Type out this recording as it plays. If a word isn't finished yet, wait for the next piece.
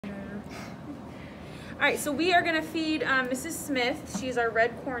right, so we are gonna feed Mrs. Smith. She's our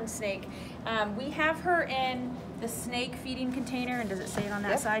red corn snake. We have her in the snake feeding container, and does it say it on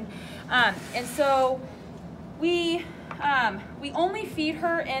that side? And so we only feed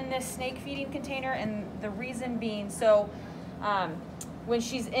her in this snake feeding container, and the reason being, so when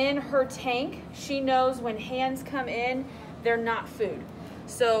she's in her tank, she knows when hands come in, they're not food.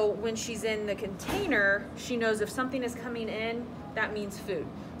 So when she's in the container, she knows if something is coming in, that means food.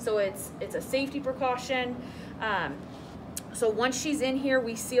 So it's a safety precaution. So once she's in here,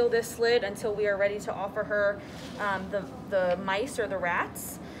 we seal this lid until we are ready to offer her the mice or the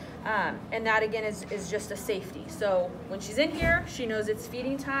rats. And that again is just a safety. So when she's in here, she knows it's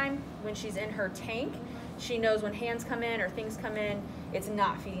feeding time. When she's in her tank, she knows when hands come in or things come in, it's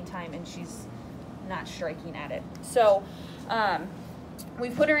not feeding time and she's not striking at it. So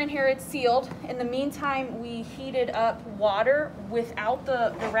we put her in here, it's sealed. In the meantime, we heated up water without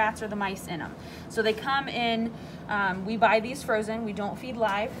the rats or the mice in them. So they come in, we buy these frozen, we don't feed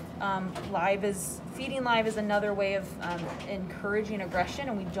live. Feeding live is another way of encouraging aggression,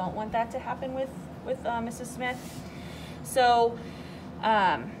 and we don't want that to happen with Mrs. Smith. So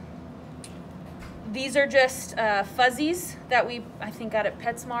these are just fuzzies that I think got at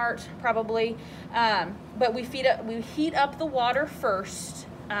PetSmart probably, but we heat up the water first,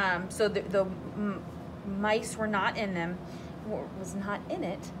 so the mice were not in them, was not in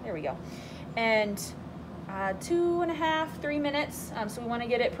it. There we go, and 2.5 to 3 minutes. So we want to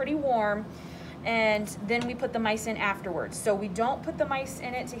get it pretty warm, and then we put the mice in afterwards. So we don't put the mice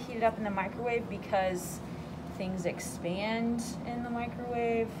in it to heat it up in the microwave because things expand in the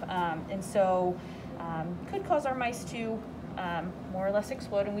microwave, and so could cause our mice to more or less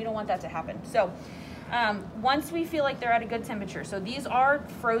explode, and we don't want that to happen. So once we feel like they're at a good temperature, so these are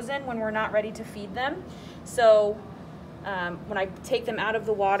frozen when we're not ready to feed them. So when I take them out of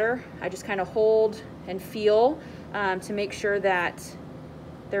the water, I just kind of hold and feel to make sure that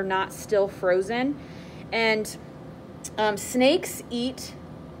they're not still frozen. And snakes eat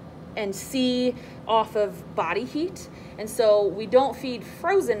and see off of body heat, and so we don't feed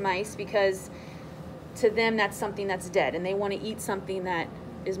frozen mice because to them that's something that's dead, and they want to eat something that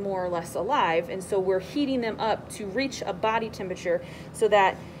is more or less alive. And so we're heating them up to reach a body temperature so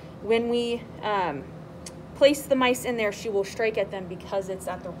that when we place the mice in there, she will strike at them because it's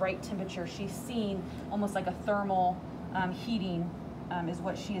at the right temperature. She's seeing almost like a thermal heating is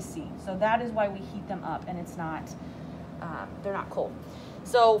what she is seeing. So that is why we heat them up, and it's not they're not cold.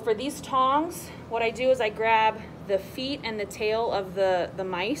 So for these tongs, what I do is I grab the feet and the tail of the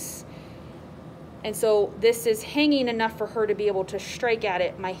mice. And so this is hanging enough for her to be able to strike at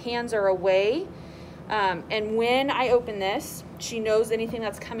it. My hands are away. And when I open this, she knows anything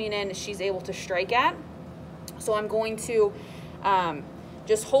that's coming in, she's able to strike at. So I'm going to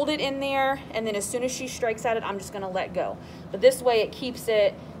just hold it in there, and then as soon as she strikes at it, I'm just gonna let go. But this way it keeps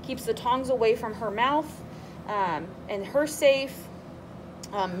the tongs away from her mouth, and her safe,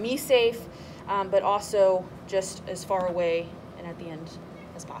 me safe, but also just as far away and at the end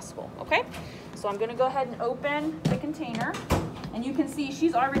as possible, okay? So I'm gonna go ahead and open the container, and you can see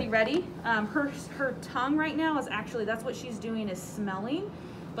she's already ready. Her tongue right now is actually, that's what she's doing, is smelling,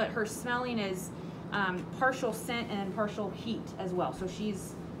 but her smelling is partial scent and partial heat as well. So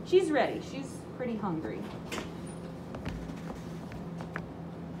she's ready, she's pretty hungry.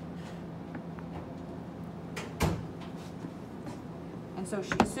 And so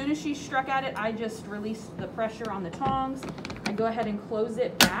as soon as she struck at it, I just released the pressure on the tongs. I go ahead and close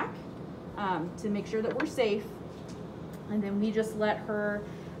it back to make sure that we're safe. And then we just let her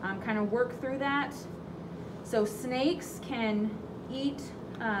kind of work through that. So snakes can eat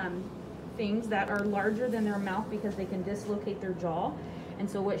things that are larger than their mouth because they can dislocate their jaw. And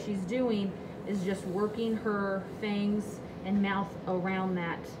so what she's doing is just working her fangs and mouth around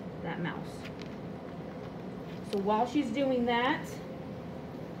that mouse. So while she's doing that,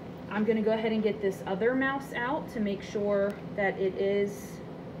 I'm gonna go ahead and get this other mouse out to make sure that it is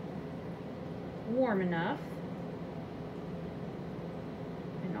warm enough.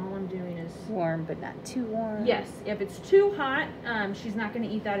 And all I'm doing is... warm, but not too warm. Yes, if it's too hot, she's not gonna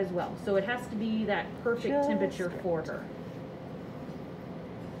eat that as well. So it has to be that perfect temperature for her.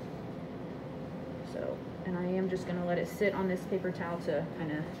 So, and I am just gonna let it sit on this paper towel to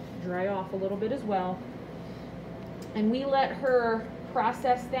kind of dry off a little bit as well. And we let her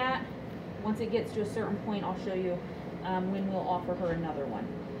process that. Once it gets to a certain point, I'll show you when we'll offer her another one.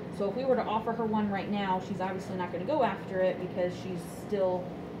 So if we were to offer her one right now, she's obviously not going to go after it because she's still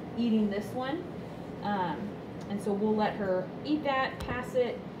eating this one. And so we'll let her eat that, pass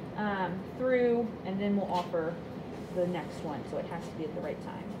it through, and then we'll offer the next one. So it has to be at the right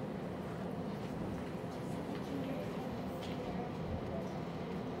time.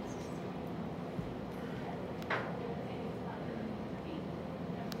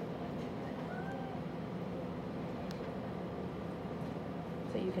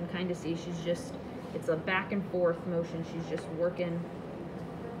 you can kind of see it's a back and forth motion. She's just working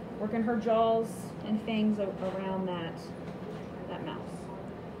her jaws and fangs around that mouse.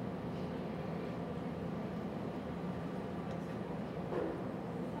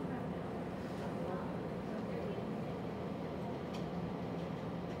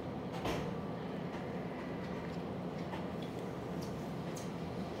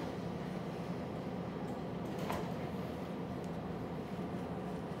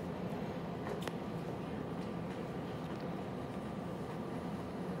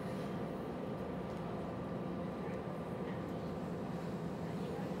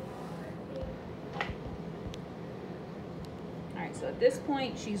 So at this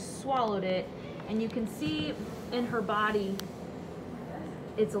point, she's swallowed it, and you can see in her body,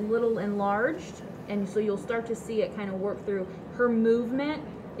 it's a little enlarged, and so you'll start to see it kind of work through. Her movement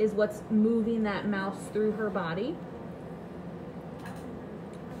is what's moving that mouse through her body.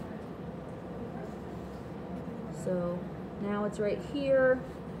 So now it's right here,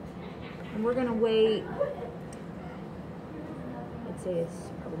 and we're gonna wait, I'd say it's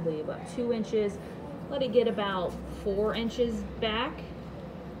probably about 2 inches. Let it get about 4 inches back.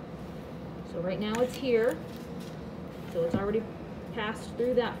 So right now it's here. So it's already passed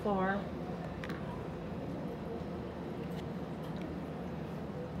through that far.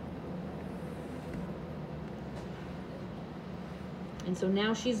 And so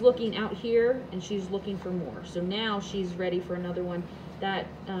now she's looking out here and she's looking for more. So now she's ready for another one. That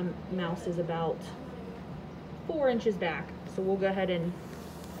mouse is about 4 inches back. So we'll go ahead and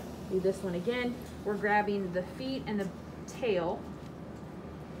do this one again. We're grabbing the feet and the tail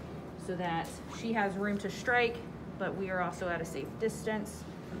so that she has room to strike, but we are also at a safe distance.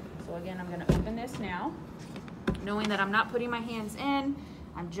 So again, I'm gonna open this now, knowing that I'm not putting my hands in,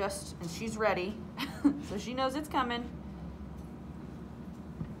 and she's ready. So she knows it's coming.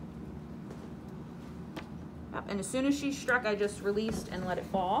 Yep, and as soon as she struck, I just released and let it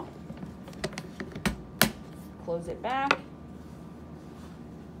fall. Close it back.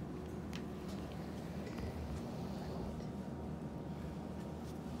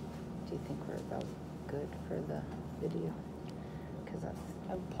 Do you think we're about good for the video? Because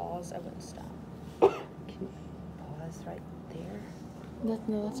I would pause, I wouldn't stop. Can you pause right there?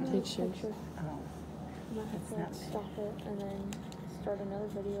 That's pictures. Oh, You might have That's to not stop it and then start another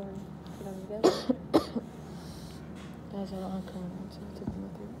video and put them together. That's what I'm coming on, so you took them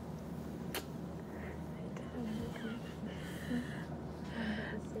with you.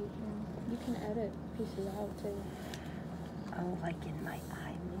 You can edit pieces out too. oh, like in my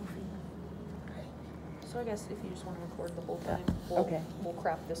iMovie. So I guess if you just want to record the whole Yeah. thing, Okay. we'll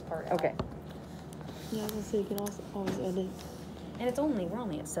crop this part out. Okay. Yeah, I was gonna say you can also always edit. And we're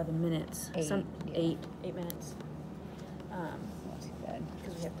only at 7 minutes. Yeah. 8 minutes. Not too bad.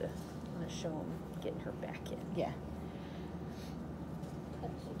 Because we have to want to show them getting her back in. Yeah.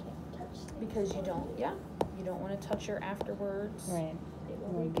 Because you don't want to touch her afterwards. Right. They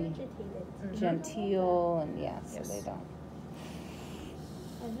will will be regurgitated. Genteel and so Yes. they don't.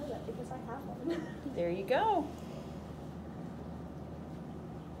 I know that because I have one. There you go.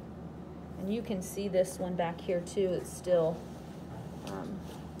 And you can see this one back here too. It's still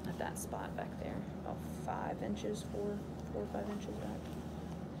at that spot back there, about 5 inches, 4 or 5 inches back.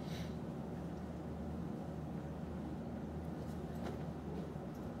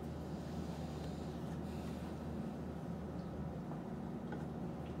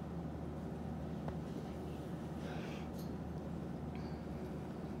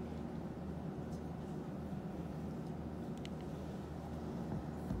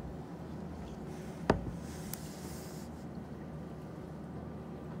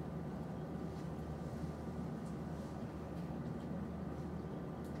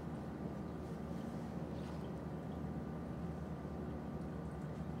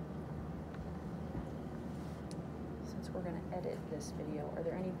 We're gonna edit this video. Are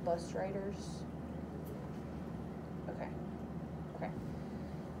there any bus riders? Okay.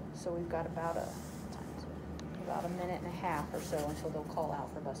 So we've got about a minute and a half or so until they'll call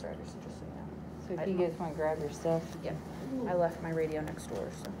out for bus riders, just so you know. So if you guys want to grab your stuff. Yep. I left my radio next door,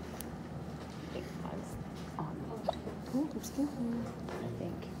 so. I think mine's on. Oh, excuse me. I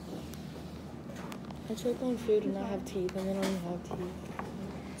think. I choke on food and I have teeth, and they don't even have teeth.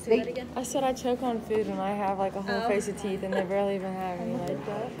 Say that again? I said I choke on food and I have like a whole face of teeth, and they barely even have any. Like,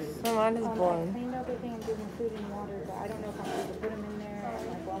 my mind is I blown. cleaned out the thing. I'm giving food and water, but I don't know if I'm supposed to put them in there and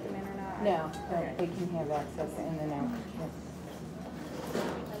like walk them in or not. No, they can have access in and out.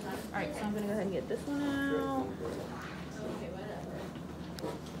 Alright, so I'm gonna go ahead and get this one out.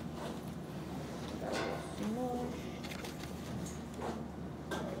 Some more.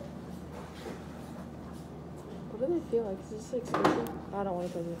 What do they feel like? Is this like squishy? I don't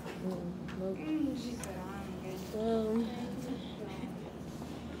want to touch it. Nope. She said, I'm good.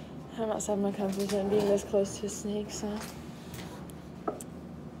 I'm outside my comfort zone being this close to a snake, so. All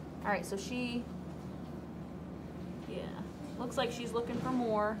right, so she, yeah, looks like she's looking for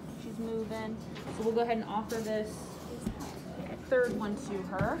more. She's moving. So we'll go ahead and offer this third one to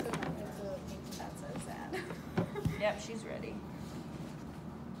her. That's so sad. Yep, she's ready.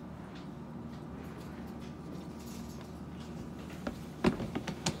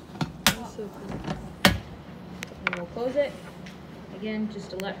 That's so cool. And we'll close it, again, just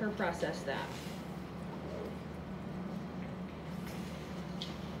to let her process that.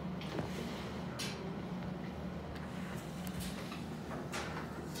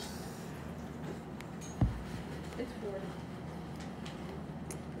 It's 4.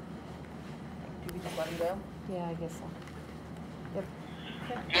 Do we just let him go? Yeah, I guess so. Yep.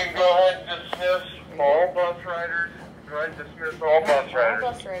 You can go ahead and dismiss all bus riders. Go ahead and dismiss all bus All riders.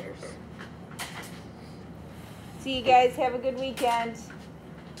 bus riders. See you guys. Have a good weekend.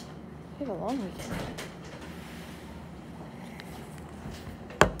 We have a long weekend.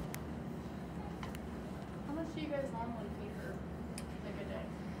 How much do you guys normally feed her? Like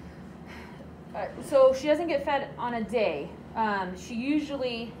a day? So she doesn't get fed on a day. She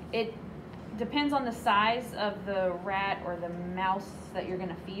usually, it depends on the size of the rat or the mouse that you're going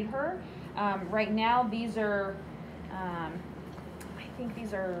to feed her. Right now, these are, I think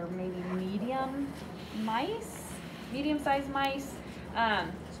these are maybe medium-sized mice.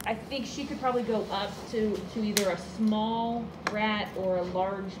 I think she could probably go up to either a small rat or a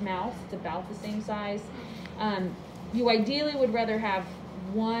large mouse. It's about the same size. You ideally would rather have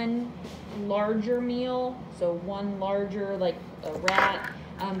one larger meal, so one larger, like a rat,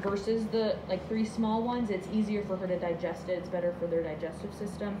 versus the 3 small ones. It's easier for her to digest it. It's better for their digestive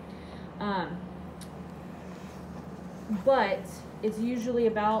system. But it's usually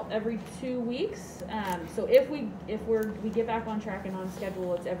about every 2 weeks. So if we get back on track and on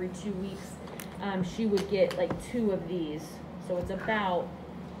schedule, it's every 2 weeks. She would get like 2 of these. So it's about,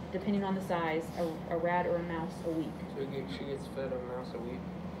 depending on the size, a rat or a mouse a week. So she gets fed a mouse a week,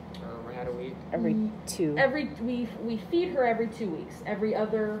 or a rat a week. Every 2. We feed her every 2 weeks. Every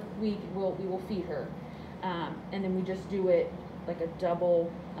other week we will feed her, and then we just do it like a double.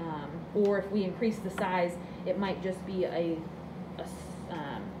 Or if we increase the size, it might just be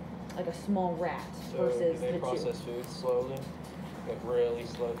like a small rat versus So they the process 2. food slowly, like really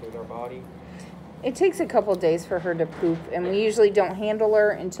slow through their body. It takes a couple days for her to poop, and we usually don't handle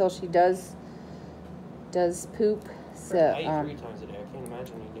her until she does poop. So I eat 3 times a day. I can't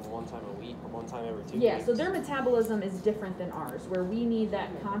imagine eating 1 time a week or 1 time every 2 weeks. Yeah, so their metabolism is different than ours, where we need that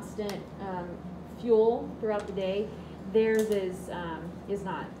constant fuel throughout the day. Theirs is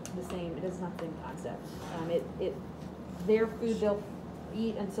not the same. It is not the same concept. Their food they'll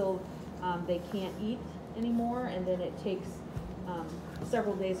eat until they can't eat anymore, and then it takes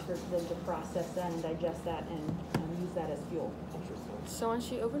several days for them to process that and digest that and use that as fuel. Interesting. So when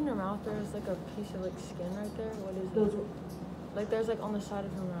she opened her mouth, there was like a piece of like skin right there. What is Those, it? Like there's like on the side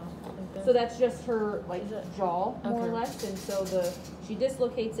of her mouth. Like there. so that's just her like Is it- jaw, more or Okay. less, and so she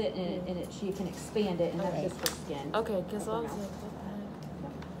dislocates it and she can expand it, and Okay. that's just her skin. Okay, because I Of was her like, mouth.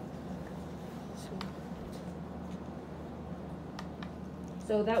 what the heck? Sweet.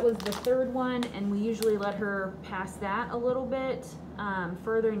 So that was the third one, and we usually let her pass that a little bit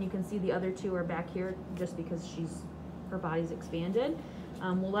further, and you can see the other 2 are back here just because her body's expanded.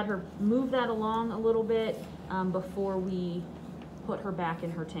 We'll let her move that along a little bit before we put her back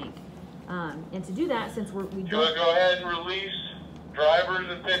in her tank. And to do that, since we You want don't, to go ahead and release drivers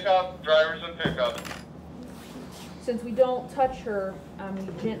and pickup, since we don't touch her, we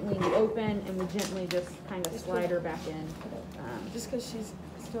gently open and we gently just kind of slide her back in. Just because she's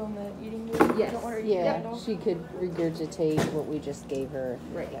still in the eating mood. Yes. I don't want her to eat yeah, that all. she could regurgitate what we just gave her.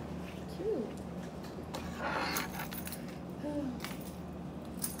 Right. Yep. Cute.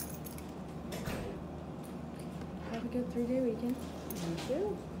 Have a good 3-day weekend. Thank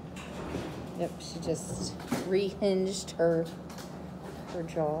you. Yep, she just rehinged her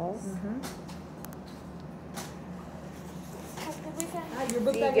jaws. Mm-hmm. Have a good weekend. Your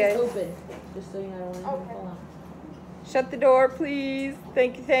book See you bag is guys. open, just so you know, I don't want anything to Okay. fall out. Shut the door, please.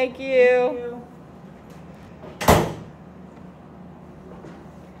 Thank you, thank you.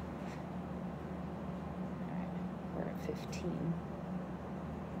 We're at 15.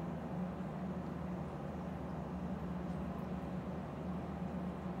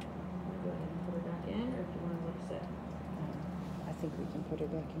 Go ahead and put her back in, or do you want to let her sit? I think we can put her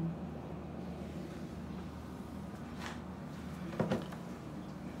back in.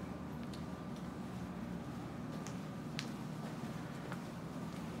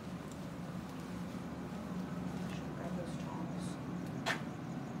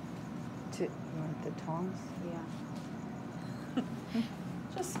 The tongs? Yeah.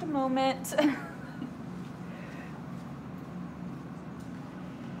 Just a moment.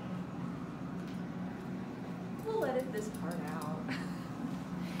 We'll edit this part out.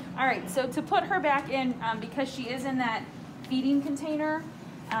 All right, so to put her back in, because she is in that feeding container,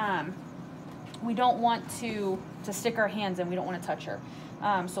 we don't want to stick our hands in. We don't want to touch her.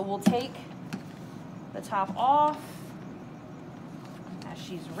 So we'll take the top off as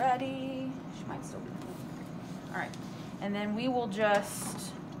she's ready. She might still be. All right, and then we will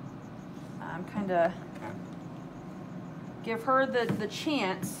just kind of give her the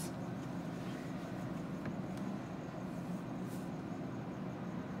chance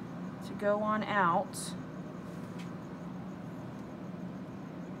to go on out.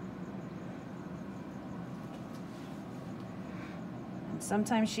 And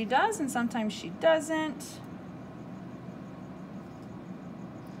sometimes she does and sometimes she doesn't.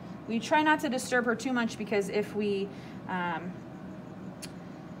 We try not to disturb her too much because if we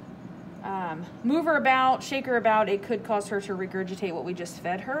move her about, shake her about, it could cause her to regurgitate what we just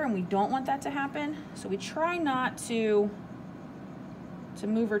fed her, and we don't want that to happen. So we try not to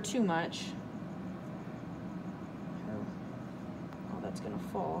move her too much. Oh, that's gonna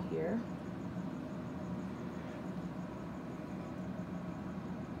fall here.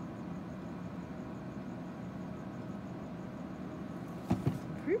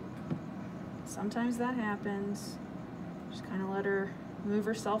 Sometimes that happens. Just kind of let her move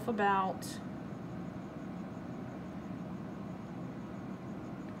herself about.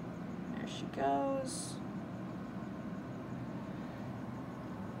 There she goes.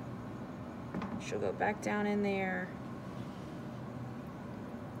 She'll go back down in there.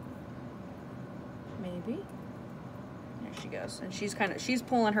 Maybe. There she goes. And she's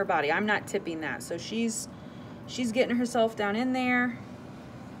pulling her body. I'm not tipping that. So she's getting herself down in there.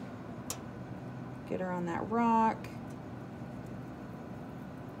 Get her on that rock.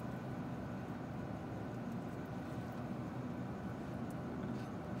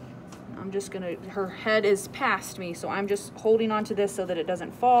 I'm just gonna, her head is past me, so I'm just holding onto this so that it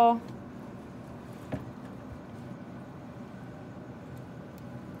doesn't fall.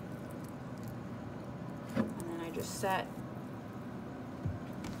 And then I just set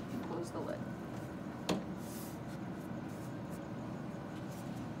and close the lid.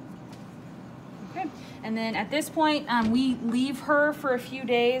 Okay, and then at this point, we leave her for a few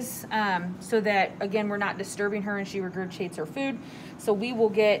days so that, again, we're not disturbing her and she regurgitates her food. So we will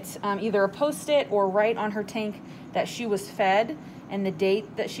get either a Post-it or write on her tank that she was fed and the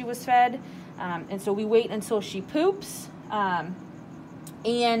date that she was fed. And so we wait until she poops and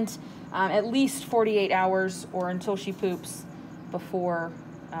at least 48 hours or until she poops before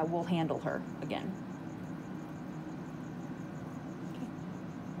we'll handle her again.